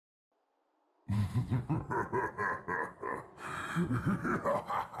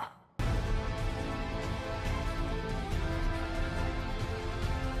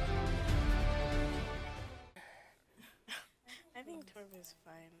I think Torb is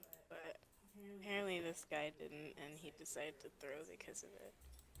fine, but apparently this guy didn't, and he decided to throw because of it.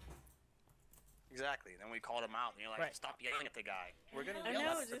 Exactly. Then we called him out, and you're like, Right. "Stop yelling at the guy. We're gonna I yell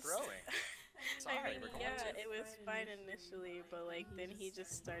know, at him for just... throwing." Sorry, I mean, we're going yeah, to. it was fine initially, but like then he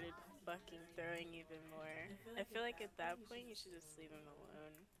just started fucking throwing even more. I feel like at that point you should just leave him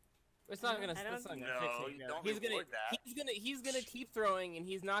alone. It's not gonna. I don't- It's not gonna No, fix it. you don't He's gonna. reward that. He's gonna keep throwing, and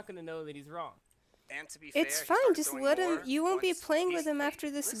he's not gonna know that he's wrong. And to be fair, It's he fine, started just throwing let him. more You won't be once playing he's- with him Wait,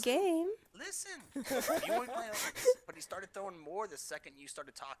 after this listen, game. Listen, you won't play but he started throwing more the second you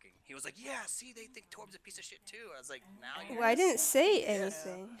started talking. He was like, "Yeah, see, they think Torb's a piece of shit too." I was like, "Now you." Well, I didn't say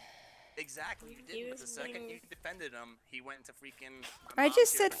anything. Exactly, you did. But the second you defended him, he went into freaking. I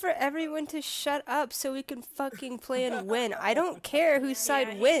just said for everyone to shut up so we can fucking play and win. I don't care whose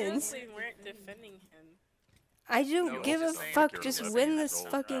side wins. We weren't defending him. I don't No, give a just saying fuck. you're Just just win saying this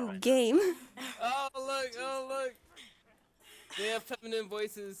that's fucking all. game. Oh look! Oh look! They have feminine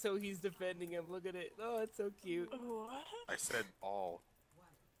voices, so he's defending him. Look at it. Oh, it's so cute. What? I said all.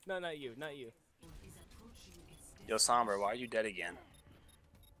 No, not you. Not you. Yo, Somber, why are you dead again?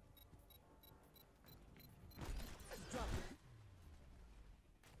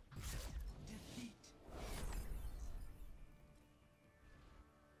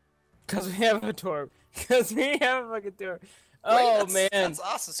 Cause we have a Torb. Cause we have a fucking Torb. Oh man. That's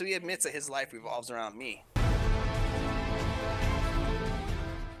awesome. So he admits that his life revolves around me.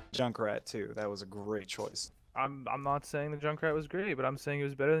 Junkrat too. That was a great choice. I'm not saying the Junkrat was great, but I'm saying he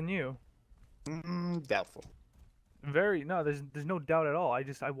was better than you. Doubtful. No, there's no doubt at all. I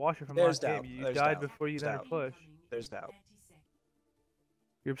watched it from There's last doubt. game. You There's died doubt. before you There's did a push. There's doubt.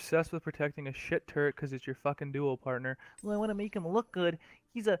 You're obsessed with protecting a shit turret because it's your fucking duo partner. Well, I want to make him look good.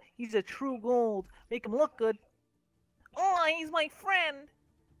 He's a true gold. Make him look good. Oh, he's my friend.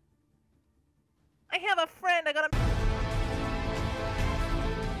 I have a friend. I got a.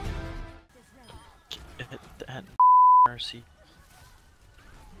 That mercy.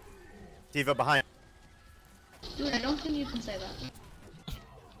 Diva behind. Dude, I don't think you can say that.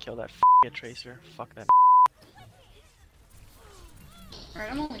 Kill that Tracer. Fuck that.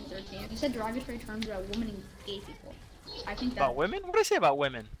 Alright, I'm only 13. You said derogatory terms about women and gay people. I think that. About women? What did I say about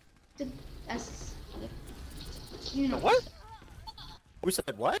women? That's. You know. What? We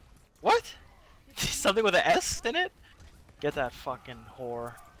said what? What? Something with an S in it? Get that fucking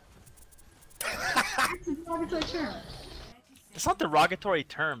whore. It's a derogatory term. It's not derogatory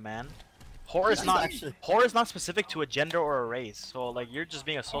term, man. Whore is not whore is not specific to a gender or a race. So like you're just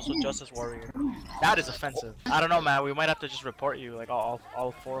being a social justice warrior. That is offensive. I don't know, man. We might have to just report you, like all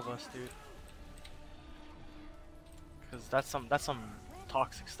four of us, dude. Cause that's some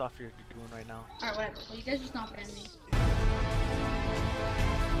toxic stuff you're doing right now. Alright, whatever. Well, you guys just not ban me.